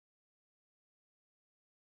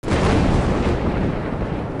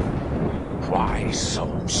be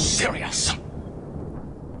so serious?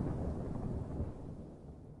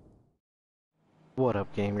 What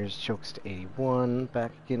up, gamers? Jokes81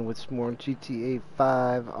 back again with some more GTA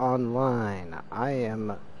 5 Online. I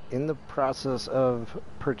am in the process of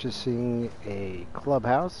purchasing a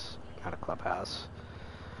clubhouse. Not a clubhouse.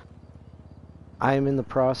 I am in the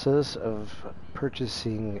process of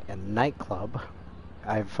purchasing a nightclub.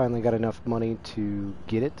 I've finally got enough money to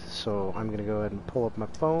get it, so I'm going to go ahead and pull up my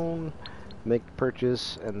phone, make the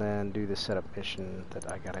purchase, and then do the setup mission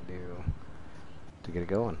that I gotta do to get it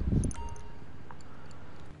going.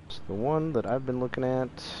 So the one that I've been looking at,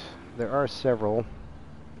 there are several,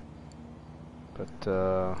 but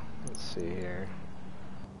let's see here.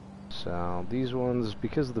 So these ones,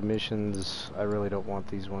 because of the missions, I really don't want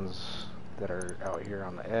these ones that are out here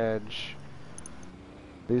on the edge.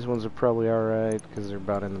 These ones are probably alright because they're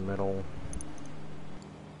about in the middle.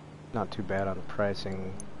 Not too bad on the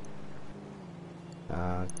pricing.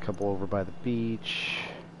 A couple over by the beach.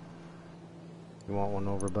 You want one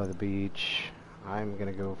over by the beach. I'm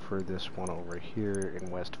gonna go for this one over here in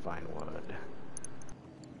West Vinewood.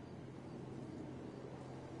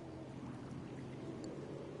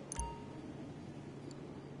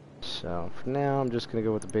 So for now, I'm just gonna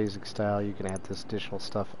go with the basic style. You can add this additional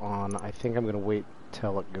stuff on. I think I'm gonna wait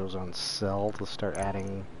till it goes on sale to start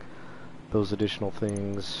adding those additional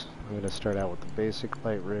things. I'm gonna start out with the basic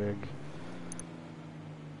light rig,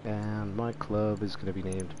 and my club is gonna be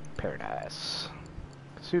named Paradise.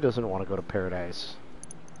 Who doesn't want to go to Paradise?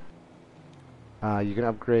 You can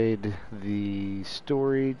upgrade the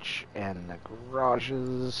storage and the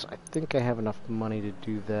garages. I think I have enough money to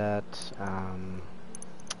do that. I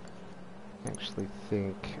actually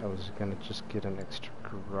think I was gonna just get an extra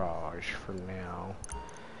garage for now.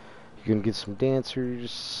 You can get some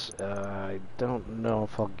dancers. I don't know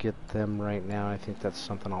if I'll get them right now. I think that's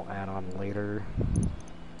something I'll add on later,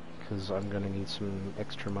 because I'm gonna need some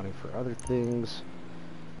extra money for other things.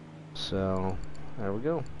 So there we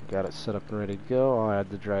go, got it set up and ready to go. I'll add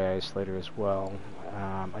the dry ice later as well.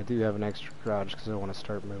 I do have an extra garage because I want to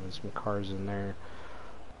start moving some cars in there.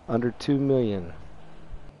 Under 2 million,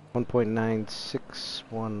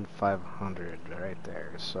 1.961500 right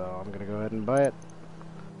there. So I'm gonna go ahead and buy it.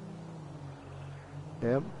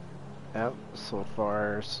 Yep, so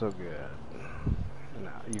far so good.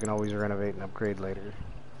 You can always renovate and upgrade later.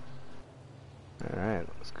 Alright,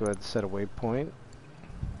 let's go ahead and set a waypoint.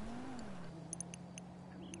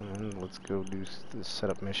 And let's go do this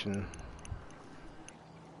setup mission.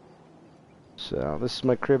 So this is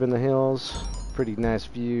my crib in the hills. Pretty nice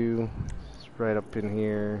view. It's right up in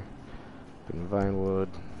here, up in Vinewood.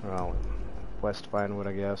 Well, West Vinewood,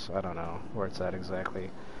 I guess. I don't know where it's at exactly.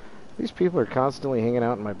 These people are constantly hanging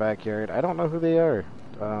out in my backyard. I don't know who they are,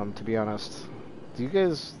 to be honest. Do you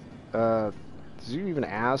guys? Did you even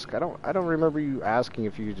ask? I don't remember you asking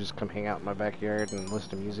if you could just come hang out in my backyard and listen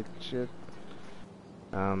to music and shit.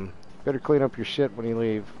 Better clean up your shit when you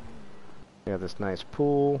leave. We have this nice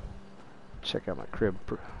pool. Check out my crib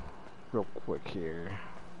real quick here.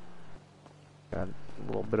 Got a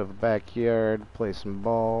little bit of a backyard, play some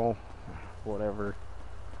ball, whatever.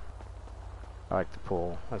 I like the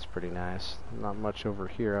pool, that's pretty nice. Not much over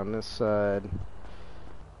here on this side.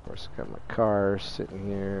 Of course, I got my car sitting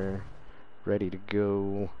here, ready to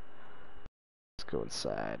go. Let's go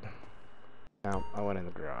inside. Now, I went in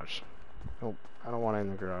the garage. Nope, I don't want it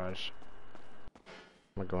in the garage. I'm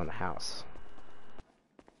gonna go in the house.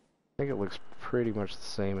 I think it looks pretty much the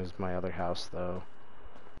same as my other house, though.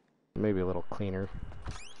 Maybe a little cleaner.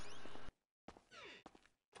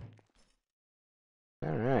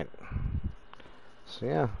 Alright. So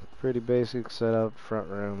yeah, pretty basic setup. Front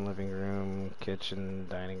room, living room, kitchen,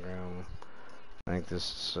 dining room. I think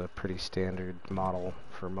this is a pretty standard model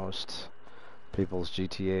for most people's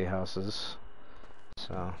GTA houses.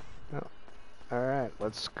 So, yeah. Alright,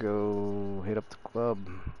 let's go hit up the club.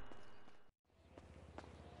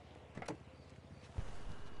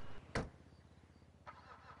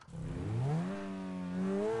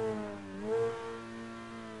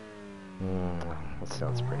 That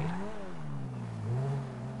sounds pretty.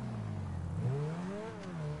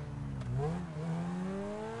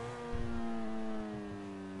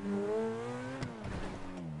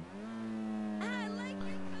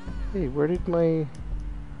 Hey, where did my...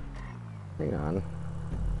 Hang on.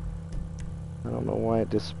 I don't know why it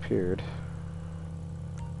disappeared.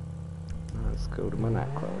 Let's go to my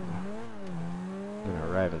nightclub. I'm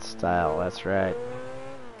gonna arrive in style, that's right.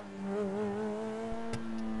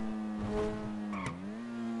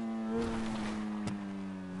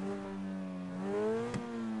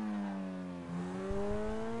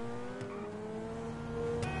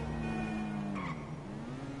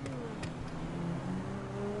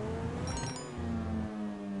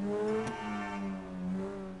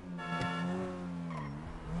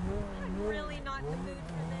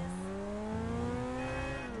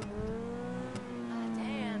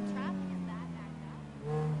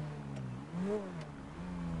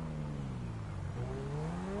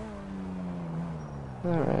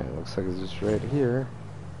 Alright, looks like it's just right here.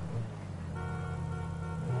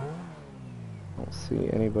 Don't see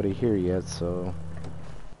anybody here yet, so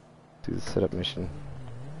do the setup mission.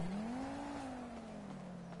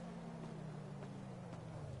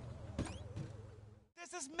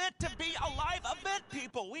 This is meant to be a live event,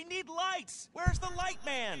 people. We need lights. Where's the light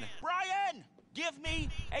man? Brian, give me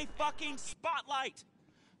a fucking spotlight.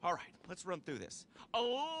 All right, let's run through this.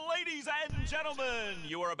 Ladies and gentlemen,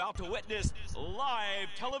 you are about to witness live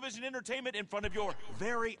television entertainment in front of your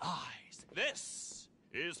very eyes. This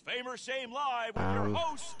is Fame or Shame Live with your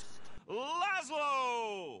host,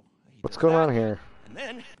 Laszlo. What's going on here? And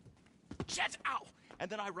then, shit, ow. And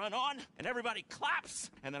then I run on, and everybody claps.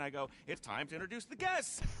 And then I go, it's time to introduce the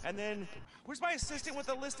guests. And then, where's my assistant with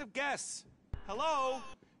a list of guests? Hello?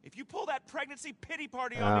 If you pull that pregnancy pity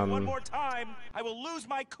party on me one more time, I will lose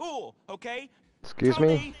my cool, okay? Excuse Tony,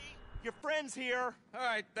 me? your friend's here. All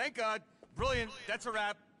right, thank God. Brilliant. That's a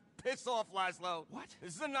wrap. Piss off, Laszlo. What?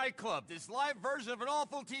 This is a nightclub. This live version of an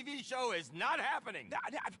awful TV show is not happening.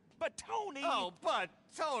 But Tony... Oh, but,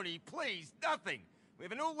 Tony, please, nothing. We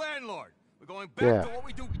have a new landlord. We're going back to what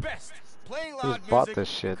we do best. Playing loud Who's bought music, this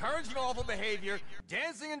shit? encouraging awful behavior,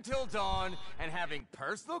 dancing until dawn, and having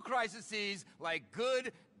personal crises like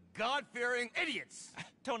good, God-fearing idiots.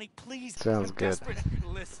 Tony, please. Sounds I'm good. desperate.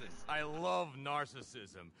 Listen, I love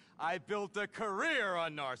narcissism. I built a career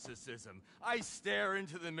on narcissism. I stare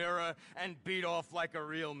into the mirror and beat off like a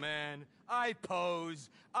real man. I pose,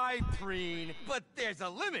 I preen, but there's a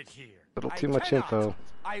limit here. Little too much info.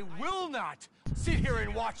 I will not sit here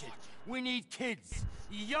and watch it. We need kids,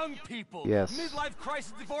 young people, Yes. midlife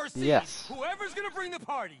crisis divorcees, Yes. whoever's gonna bring the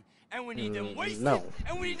party. And we need them wasted, No.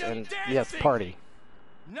 and we need them And dancing. yes, party.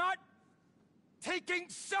 Not taking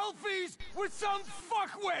selfies with some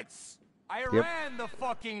fuckwits! I Yep. ran the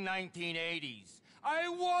fucking 1980s. I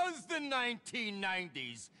was the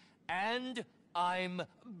 1990s. And I'm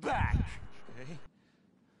back. Okay.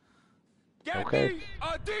 Get Okay. me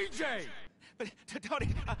a DJ! But, Tony,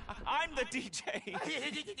 I'm the DJ.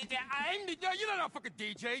 No, you're not a fucking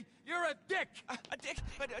DJ. You're a dick. A dick.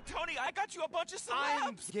 But, Tony, I got you a bunch of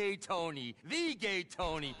I'm celebs. Gay Tony. The Gay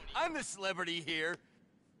Tony. I'm the celebrity here.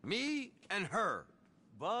 Me and her.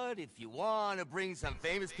 But if you want to bring some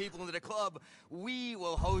famous people into the club, we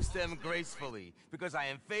will host them gracefully. Because I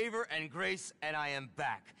am favor and grace, and I am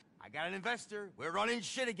back. I got an investor. We're running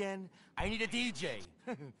shit again. I need a DJ.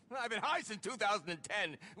 I've been high since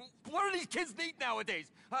 2010. What do these kids need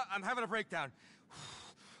nowadays? I'm having a breakdown.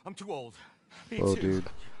 I'm too old. Me Oh, too. dude.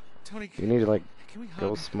 Tony, You need to, like, can we hug?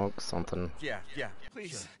 go smoke something. Yeah.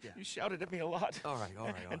 Please. Sure, yeah. You shouted at me a lot. All right.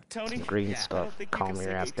 And Tony, Some green Yeah. I stuff. don't think you Calm can your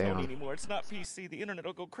say ass Gay Tony down. anymore. It's not PC. The internet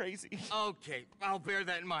will go crazy. Okay, I'll bear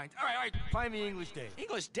that in mind. All right. Find me English Dave.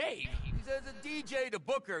 English Dave. He's a DJ, the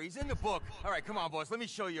booker. He's in the book. All right, come on, boss. Let me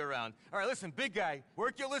show you around. All right, listen, big guy.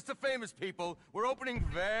 Work your list of famous people. We're opening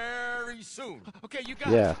very soon. Okay, you got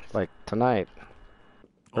Yeah, it. like tonight.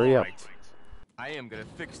 Hurry All up. right. I am gonna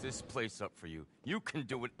fix this place up for you. You can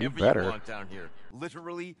do whatever better. you want down here.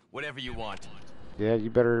 Literally, whatever you want. Yeah, you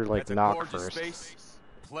better, like, That's a knock gorgeous first. space.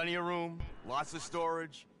 Plenty of room. Lots of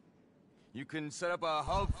storage. You can set up a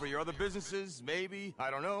hub for your other businesses, maybe. I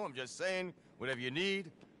don't know. I'm just saying. Whatever you need.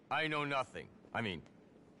 I know nothing. I mean,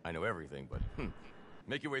 I know everything, but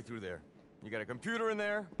make your way through there. You got a computer in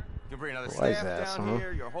there. You can bring another Wise staff ass, down huh?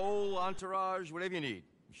 here, your whole entourage, whatever you need.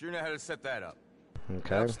 You sure know how to set that up.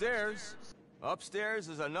 Okay. Upstairs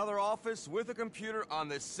is another office with a computer on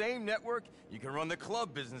the same network. You can run the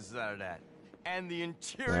club businesses out of that. And the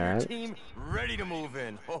interior Alright. team ready to move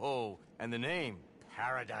in. Oh, and the name,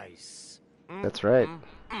 Paradise. That's right.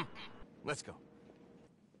 Let's go.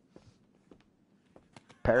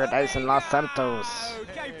 Paradise in Los Santos.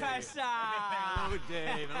 Okay, pasa. Hello,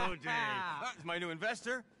 Dave. Hello, Dave. It's my new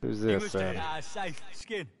investor. Who's this, English Dave. Safe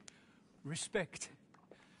skin. Respect.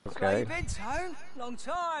 Okay. Hey, been, Tone? Long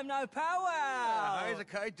time, no power. Hi,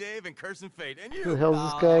 Zakai, Dave, and Curse and Fate. And Who the you?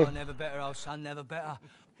 hell's this guy? Oh, never better, old son, never better.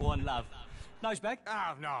 One love. Nose bag?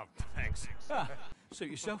 Oh, no, thanks. Ah, suit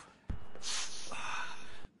yourself.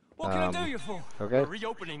 What can I do you for? Okay. We're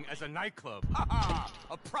reopening as a nightclub.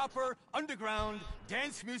 A proper underground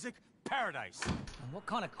dance music paradise. And what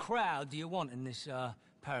kind of crowd do you want in this,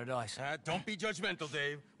 paradise? Don't be judgmental,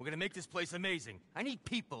 Dave. We're gonna make this place amazing. I need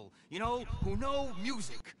people, you know, who know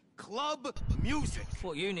music. Club music.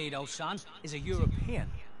 What you need, old son, is a European.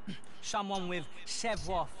 Someone with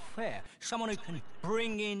savoir-faire. Someone who can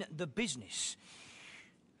bring in the business.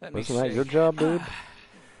 Let me Wasn't that see. your job, dude?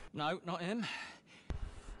 No, not him.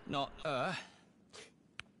 Not her.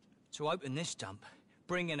 To open this dump,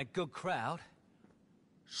 bring in a good crowd,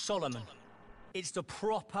 Solomon. It's the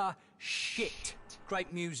proper shit.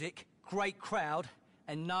 Great music, great crowd,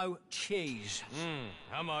 and no cheese.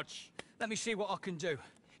 How much? Let me see what I can do.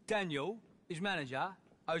 Daniel, his manager,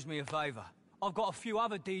 owes me a favour. I've got a few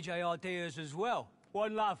other DJ ideas as well.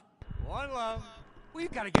 One love. One love.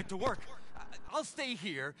 We've got to get to work. I'll stay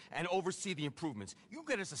here and oversee the improvements. You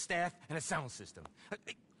get us a staff and a sound system.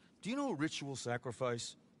 Do you know ritual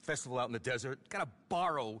sacrifice? Festival out in the desert? Gotta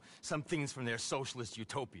borrow some things from their socialist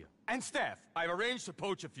utopia. And staff. I've arranged to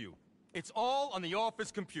poach a few. It's all on the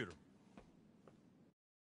office computer.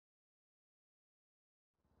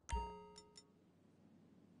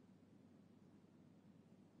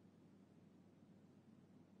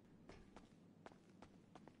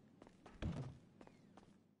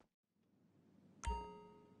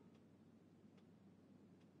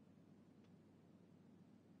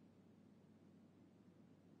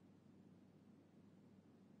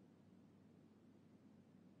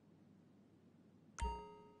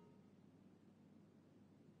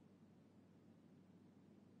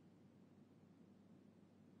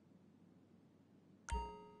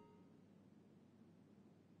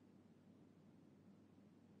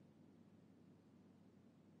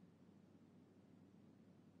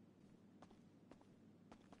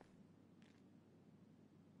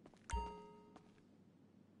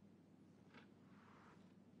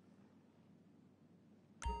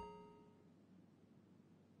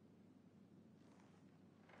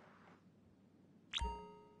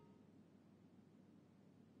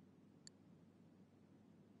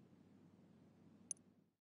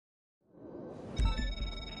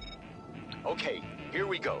 Okay, here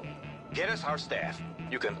we go. Get us our staff.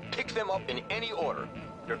 You can pick them up in any order.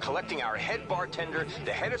 You're collecting our head bartender,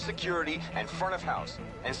 the head of security, and front of house,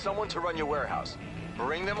 and someone to run your warehouse.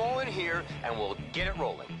 Bring them all in here, and we'll get it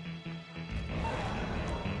rolling.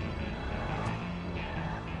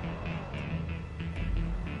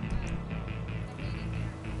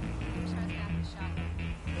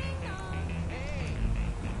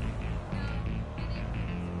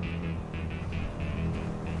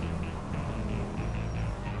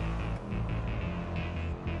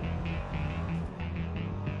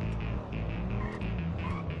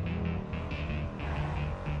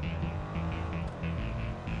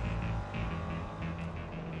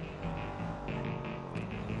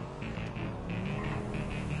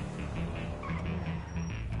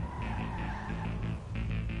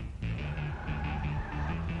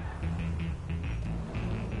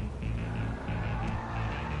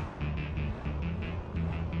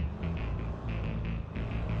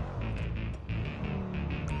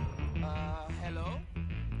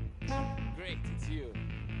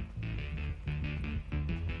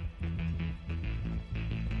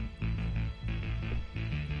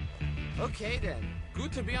 Okay then,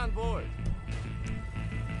 good to be on board.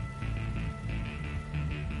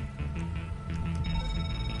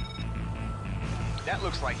 That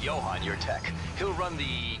looks like Johan, your tech. He'll run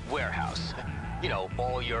the warehouse. You know,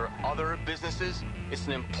 all your other businesses. It's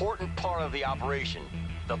an important part of the operation.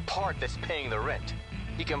 The part that's paying the rent.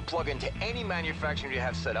 He can plug into any manufacturer you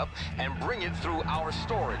have set up and bring it through our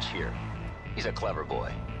storage here. He's a clever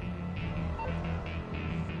boy.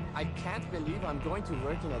 I can't believe I'm going to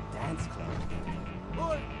work in a dance club.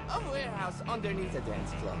 Or a warehouse underneath a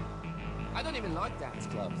dance club. I don't even like dance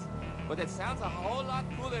clubs. But it sounds a whole lot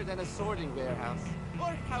cooler than a sorting warehouse.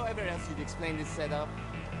 Or however else you'd explain this setup.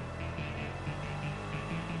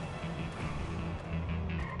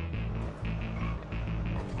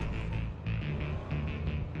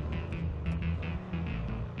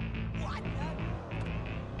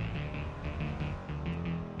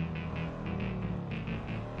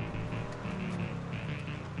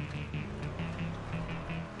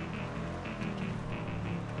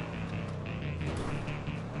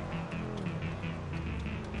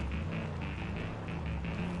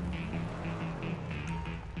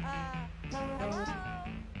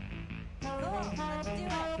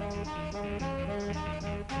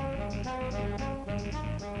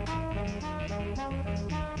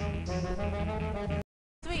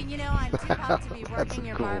 Sweet, you know, I'm too pumped to be working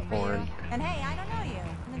your cool bar for horn. you. And hey, I don't know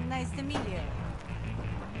you. Nice to meet you.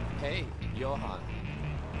 Hey, Johan.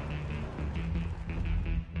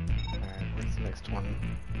 Alright, what's the next one?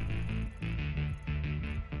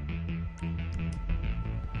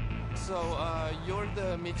 So, you're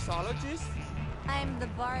the mixologist? I'm the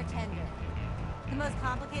bartender. The most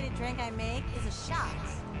complicated drink I make is a shot.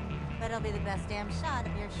 But it'll be the best damn shot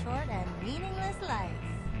of your short and meaningless life.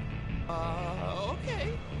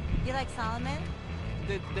 Okay. You like Solomon?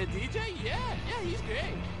 The DJ? Yeah, he's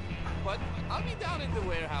great. But I'll be down in the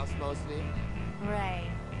warehouse mostly.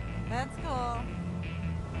 Right. That's cool.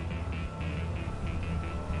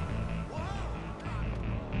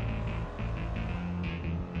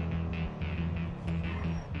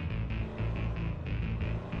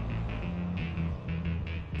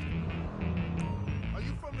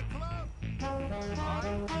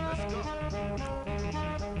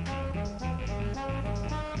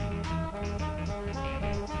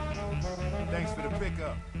 pick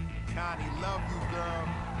up. Connie, love you, girl.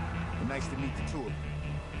 And nice to meet the two of you.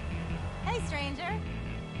 Hey, stranger.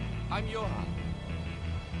 I'm Johan.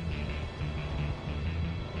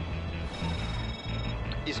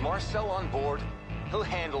 Is Marcel on board? He'll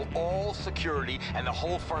handle all security and the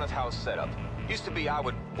whole front of house setup. Used to be I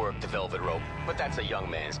would work the velvet rope, but that's a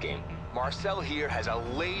young man's game. Marcel here has a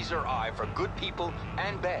laser eye for good people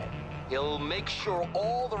and bad. He'll make sure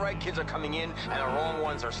all the right kids are coming in and the wrong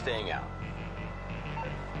ones are staying out.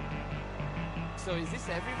 So is this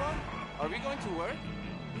everyone? Are we going to work?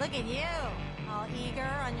 Look at you, all eager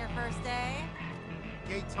on your first day.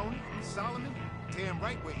 Gay Tony, Solomon, damn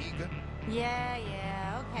right we're eager.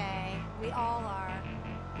 Yeah, okay. We all are.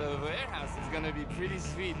 The warehouse is gonna be pretty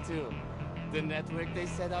sweet too. The network they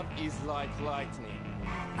set up is like lightning.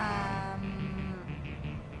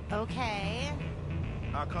 Okay.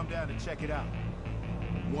 I'll come down to check it out.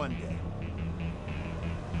 One day.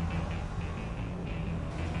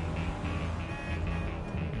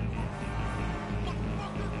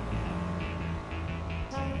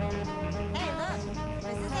 Hey, look.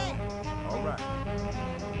 This is it. All right.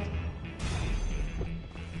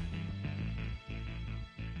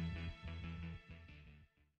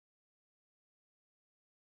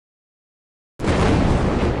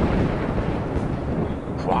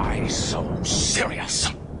 Why so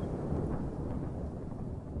serious?